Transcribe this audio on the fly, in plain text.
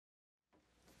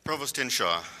Provost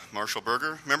Hinshaw, Marshall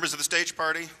Berger, members of the stage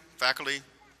party, faculty,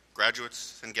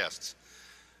 graduates, and guests.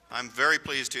 I'm very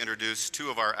pleased to introduce two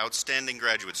of our outstanding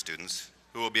graduate students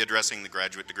who will be addressing the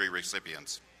graduate degree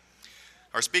recipients.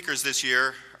 Our speakers this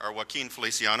year are Joaquin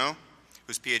Feliciano,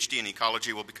 whose PhD in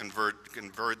ecology will be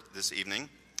conferred this evening,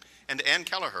 and Ann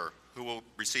Kelleher, who will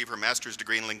receive her master's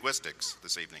degree in linguistics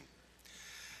this evening.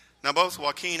 Now, both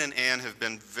Joaquin and Ann have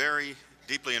been very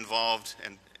deeply involved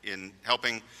in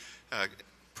helping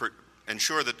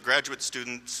ensure that graduate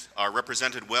students are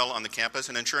represented well on the campus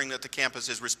and ensuring that the campus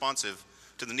is responsive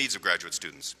to the needs of graduate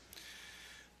students.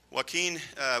 Joaquin,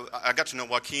 I got to know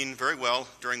Joaquin very well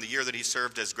during the year that he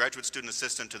served as graduate student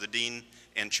assistant to the dean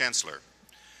and chancellor.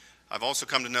 I've also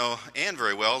come to know Ann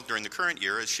very well during the current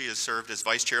year as she has served as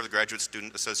vice chair of the Graduate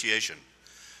Student Association.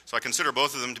 So I consider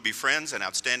both of them to be friends and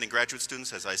outstanding graduate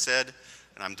students, as I said,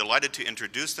 and I'm delighted to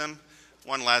introduce them.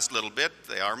 One last little bit,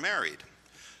 they are married.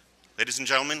 Ladies and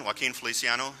gentlemen, Joaquin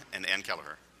Feliciano and Ann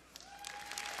Kelleher.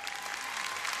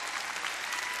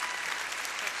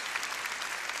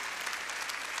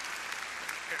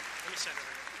 Here, let me stand over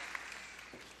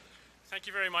here. Thank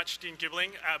you very much, Dean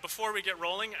Gibling. Before we get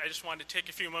rolling, I just wanted to take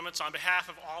a few moments on behalf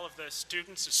of all of the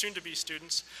students, the soon-to-be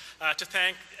students, to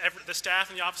thank the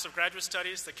staff in the Office of Graduate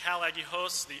Studies, the Cal Aggie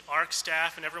hosts, the ARC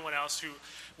staff, and everyone else who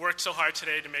worked so hard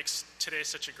today to make today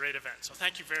such a great event. So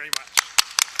thank you very much.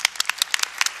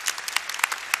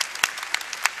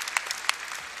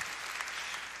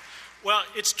 Well,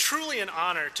 it's truly an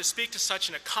honor to speak to such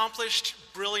an accomplished,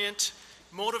 brilliant,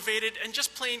 motivated, and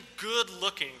just plain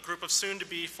good-looking group of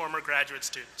soon-to-be former graduate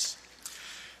students.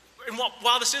 And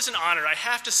while this is an honor, I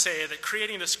have to say that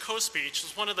creating this co-speech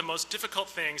was one of the most difficult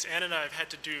things Ann and I have had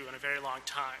to do in a very long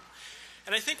time.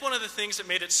 And I think one of the things that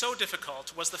made it so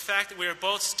difficult was the fact that we are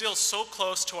both still so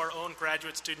close to our own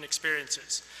graduate student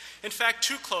experiences. In fact,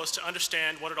 too close to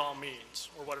understand what it all means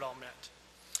or what it all meant.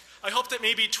 I hope that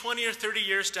maybe 20 or 30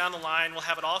 years down the line, we'll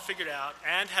have it all figured out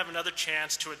and have another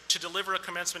chance to deliver a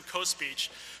commencement co-speech.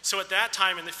 So at that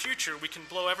time in the future, we can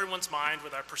blow everyone's mind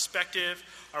with our perspective,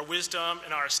 our wisdom,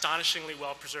 and our astonishingly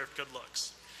well-preserved good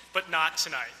looks. But not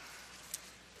tonight.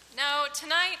 No,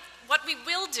 tonight, what we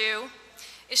will do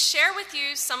is share with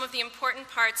you some of the important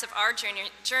parts of our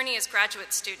journey as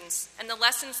graduate students and the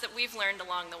lessons that we've learned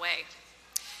along the way.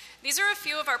 These are a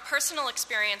few of our personal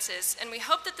experiences, and we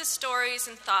hope that the stories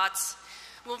and thoughts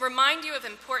will remind you of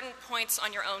important points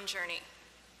on your own journey.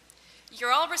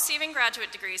 You're all receiving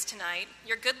graduate degrees tonight.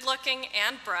 You're good-looking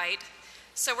and bright,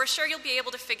 so we're sure you'll be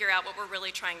able to figure out what we're really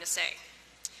trying to say.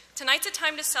 Tonight's a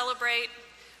time to celebrate,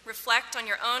 reflect on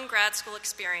your own grad school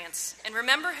experience, and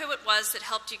remember who it was that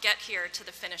helped you get here to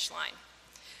the finish line.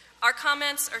 Our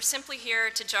comments are simply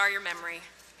here to jar your memory.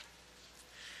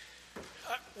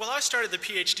 Well, I started the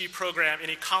PhD program in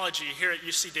ecology here at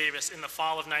UC Davis in the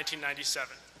fall of 1997.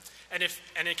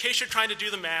 And in case you're trying to do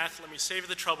the math, let me save you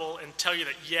the trouble and tell you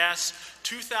that yes,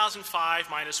 2005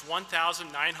 minus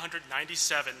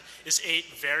 1,997 is 8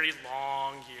 very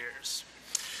long years.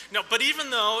 Now, but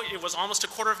even though it was almost a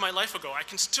quarter of my life ago, I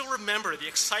can still remember the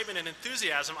excitement and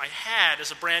enthusiasm I had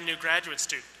as a brand new graduate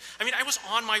student. I mean, I was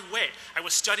on my way. I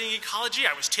was studying ecology,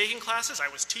 I was taking classes, I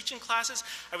was teaching classes,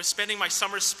 I was spending my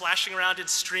summers splashing around in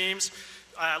streams,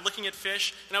 looking at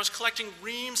fish, and I was collecting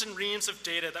reams and reams of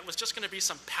data that was just going to be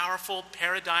some powerful,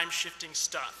 paradigm-shifting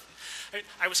stuff.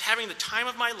 I was having the time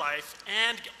of my life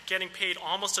and getting paid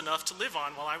almost enough to live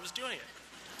on while I was doing it.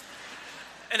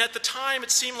 And at the time,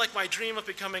 it seemed like my dream of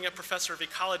becoming a professor of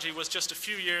ecology was just a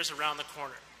few years around the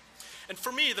corner. And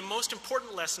for me, the most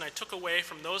important lesson I took away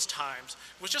from those times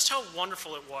was just how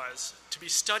wonderful it was to be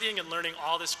studying and learning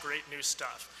all this great new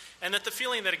stuff. And that the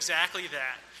feeling that exactly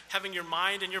that, having your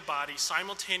mind and your body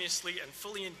simultaneously and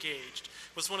fully engaged,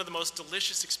 was one of the most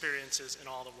delicious experiences in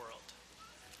all the world.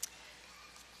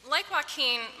 Like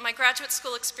Joaquin, my graduate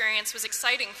school experience was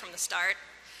exciting from the start,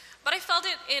 but I felt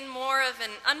it in more of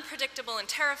an unpredictable and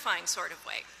terrifying sort of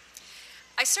way.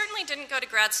 I certainly didn't go to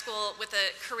grad school with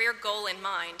a career goal in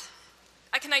mind.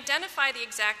 I can identify the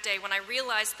exact day when I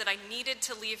realized that I needed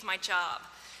to leave my job,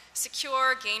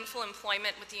 secure gainful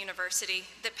employment with the university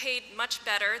that paid much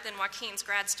better than Joaquin's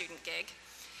grad student gig,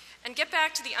 and get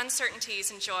back to the uncertainties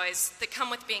and joys that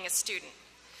come with being a student.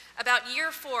 About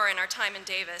year 4 in our time in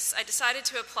Davis, I decided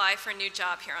to apply for a new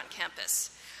job here on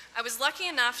campus. I was lucky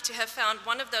enough to have found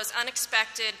one of those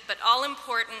unexpected but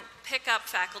all-important pick-up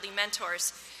faculty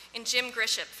mentors in Jim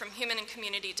Grisham from Human and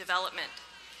Community Development.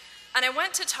 And I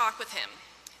went to talk with him.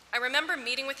 I remember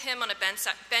meeting with him on a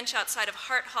bench outside of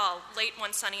Hart Hall late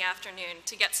one sunny afternoon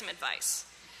to get some advice.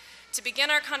 To begin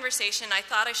our conversation, I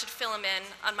thought I should fill him in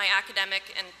on my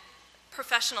academic and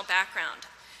professional background.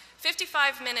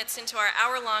 55 minutes into our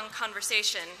hour-long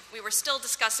conversation, we were still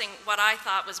discussing what I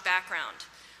thought was background,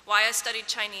 why I studied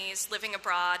Chinese, living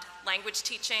abroad, language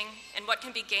teaching, and what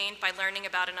can be gained by learning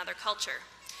about another culture.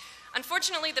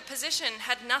 Unfortunately, the position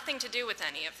had nothing to do with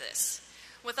any of this.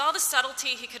 With all the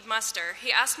subtlety he could muster,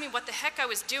 he asked me what the heck I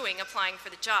was doing applying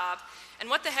for the job, and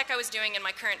what the heck I was doing in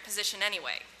my current position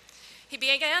anyway. He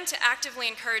began to actively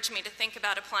encourage me to think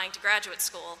about applying to graduate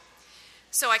school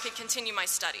so I could continue my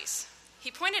studies. He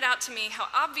pointed out to me how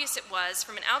obvious it was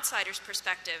from an outsider's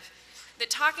perspective that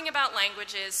talking about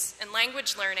languages and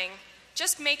language learning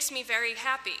just makes me very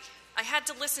happy. I had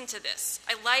to listen to this.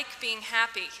 I like being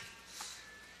happy.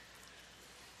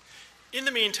 In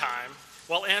the meantime,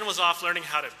 while Anne was off learning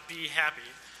how to be happy,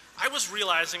 I was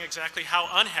realizing exactly how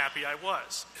unhappy I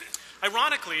was.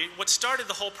 Ironically, what started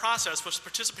the whole process was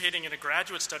participating in a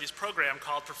graduate studies program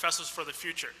called Professors for the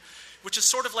Future, which is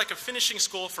sort of like a finishing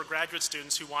school for graduate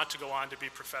students who want to go on to be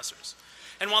professors.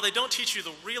 And while they don't teach you the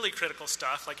really critical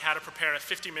stuff, like how to prepare a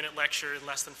 50-minute lecture in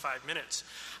less than 5 minutes,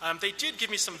 they did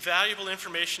give me some valuable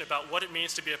information about what it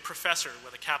means to be a professor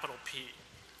with a capital P.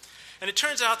 And it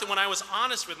turns out that when I was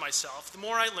honest with myself, the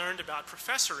more I learned about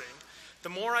professoring, the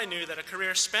more I knew that a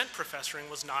career spent professoring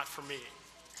was not for me.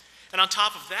 And on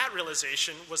top of that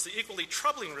realization was the equally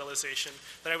troubling realization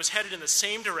that I was headed in the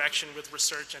same direction with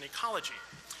research and ecology.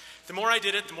 The more I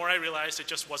did it, the more I realized it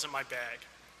just wasn't my bag.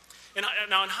 And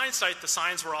now in hindsight, the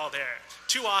signs were all there.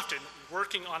 Too often,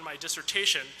 working on my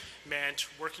dissertation meant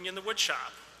working in the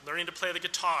woodshop, learning to play the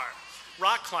guitar,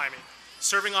 rock climbing,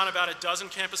 serving on about a dozen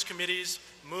campus committees,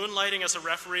 moonlighting as a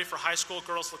referee for high school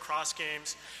girls lacrosse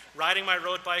games, riding my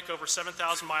road bike over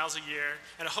 7,000 miles a year,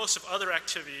 and a host of other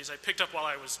activities I picked up while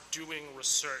I was doing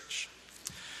research.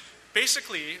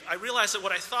 Basically, I realized that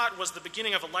what I thought was the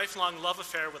beginning of a lifelong love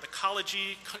affair with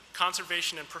ecology,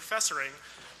 conservation, and professoring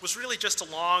was really just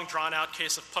a long, drawn-out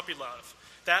case of puppy love.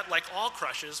 That, like all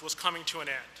crushes, was coming to an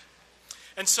end.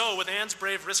 And so, with Anne's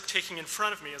brave risk-taking in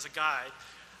front of me as a guide,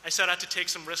 I set out to take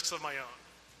some risks of my own.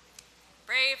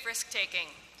 Brave risk-taking.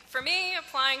 For me,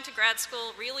 applying to grad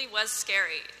school really was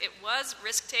scary. It was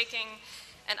risk-taking,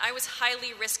 and I was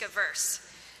highly risk-averse.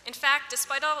 In fact,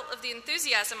 despite all of the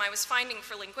enthusiasm I was finding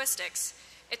for linguistics,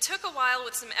 it took a while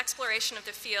with some exploration of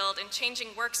the field and changing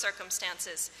work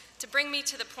circumstances to bring me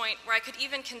to the point where I could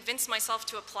even convince myself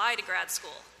to apply to grad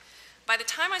school. By the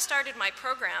time I started my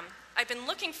program, I'd been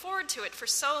looking forward to it for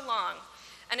so long,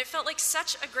 and it felt like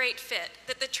such a great fit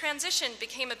that the transition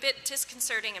became a bit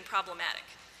disconcerting and problematic.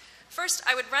 First,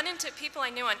 I would run into people I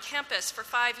knew on campus for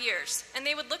 5 years, and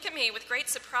they would look at me with great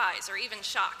surprise or even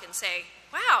shock and say,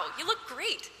 "Wow, you look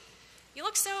great. You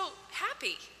look so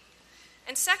happy."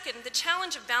 And second, the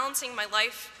challenge of balancing my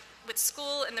life with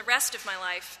school and the rest of my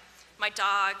life, my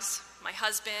dogs, my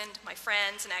husband, my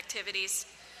friends, and activities,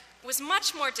 was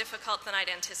much more difficult than I'd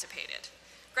anticipated.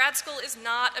 Grad school is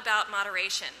not about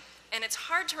moderation, and it's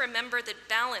hard to remember that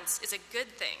balance is a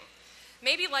good thing.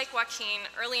 Maybe like Joaquin,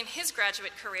 early in his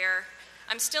graduate career,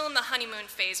 I'm still in the honeymoon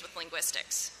phase with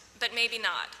linguistics, but maybe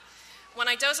not. When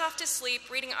I doze off to sleep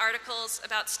reading articles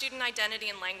about student identity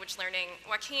and language learning,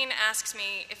 Joaquin asks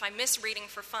me if I miss reading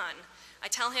for fun. I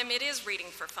tell him it is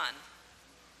reading for fun.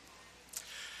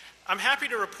 I'm happy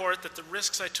to report that the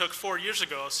risks I took 4 years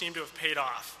ago seem to have paid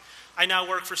off. I now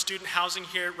work for student housing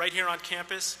right here on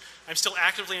campus. I'm still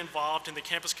actively involved in the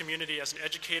campus community as an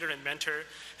educator and mentor,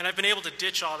 and I've been able to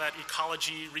ditch all that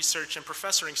ecology, research, and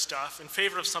professoring stuff in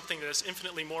favor of something that is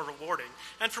infinitely more rewarding,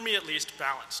 and for me at least,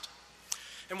 balanced.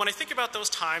 And when I think about those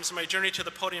times in my journey to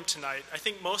the podium tonight, I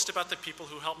think most about the people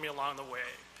who helped me along the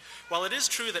way. While it is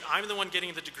true that I'm the one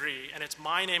getting the degree and it's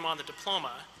my name on the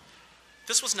diploma,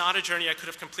 this was not a journey I could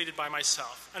have completed by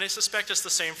myself, and I suspect it's the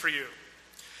same for you.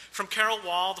 From Carol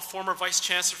Wall, the former Vice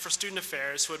Chancellor for Student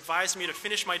Affairs, who advised me to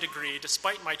finish my degree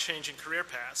despite my change in career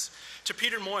paths, to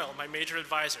Peter Moyle, my major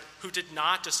advisor, who did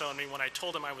not disown me when I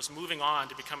told him I was moving on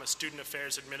to become a Student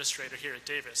Affairs Administrator here at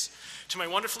Davis, to my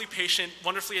wonderfully patient,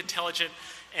 wonderfully intelligent,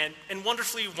 and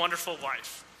wonderfully wonderful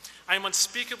wife. I am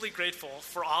unspeakably grateful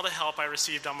for all the help I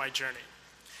received on my journey.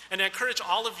 And I encourage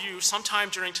all of you sometime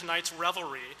during tonight's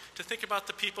revelry to think about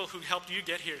the people who helped you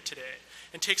get here today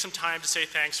and take some time to say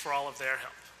thanks for all of their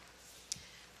help.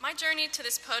 My journey to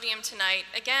this podium tonight,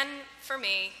 again, for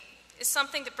me, is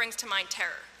something that brings to mind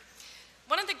terror.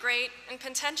 One of the great and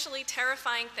potentially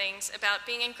terrifying things about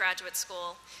being in graduate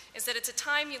school is that it's a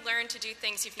time you learn to do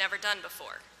things you've never done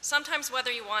before, sometimes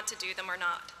whether you want to do them or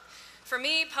not. For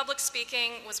me, public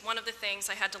speaking was one of the things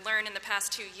I had to learn in the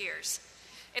past 2 years.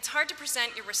 It's hard to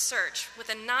present your research with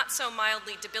a not so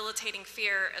mildly debilitating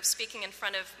fear of speaking in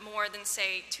front of more than,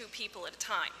 say, 2 people at a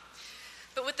time.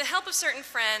 But with the help of certain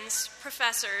friends,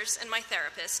 professors, and my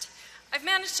therapist, I've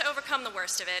managed to overcome the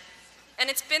worst of it. And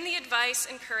it's been the advice,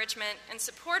 encouragement, and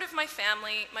support of my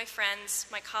family, my friends,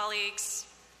 my colleagues,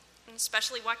 and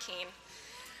especially Joaquin,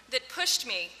 that pushed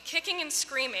me, kicking and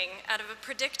screaming, out of a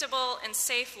predictable and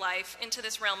safe life into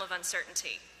this realm of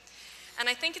uncertainty. And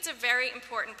I think it's a very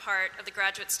important part of the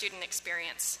graduate student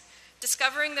experience,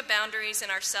 discovering the boundaries in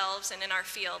ourselves and in our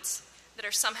fields that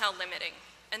are somehow limiting,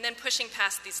 and then pushing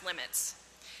past these limits.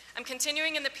 I'm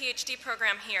continuing in the PhD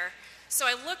program here, so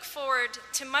I look forward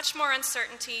to much more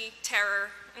uncertainty,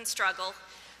 terror, and struggle.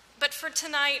 But for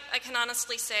tonight, I can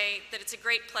honestly say that it's a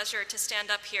great pleasure to stand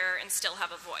up here and still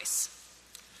have a voice.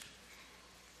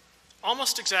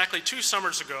 Almost exactly 2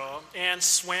 summers ago, Anne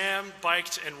swam,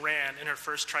 biked, and ran in her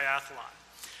first triathlon.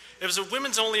 It was a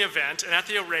women's-only event, and at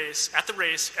the race,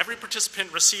 every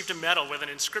participant received a medal with an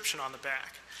inscription on the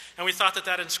back. And we thought that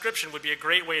that inscription would be a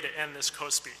great way to end this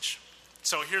co-speech.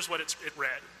 So here's what it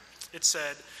read. It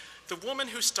said, "The woman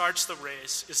who starts the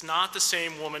race is not the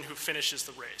same woman who finishes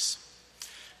the race."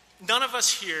 None of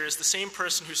us here is the same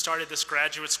person who started this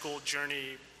graduate school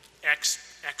journey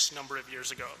X number of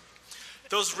years ago.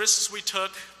 Those risks we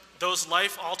took, those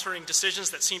life-altering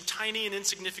decisions that seemed tiny and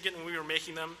insignificant when we were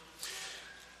making them,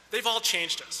 they've all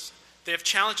changed us. They have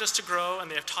challenged us to grow, and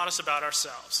they have taught us about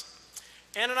ourselves.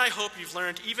 Anne and I hope you've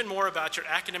learned even more about your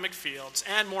academic fields,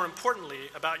 and more importantly,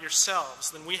 about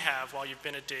yourselves than we have while you've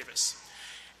been at Davis.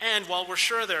 And while we're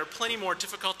sure there are plenty more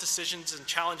difficult decisions and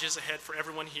challenges ahead for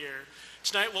everyone here,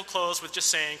 tonight we'll close with just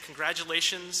saying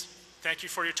congratulations, thank you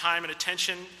for your time and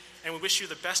attention, and we wish you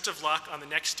the best of luck on the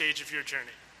next stage of your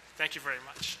journey. Thank you very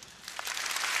much.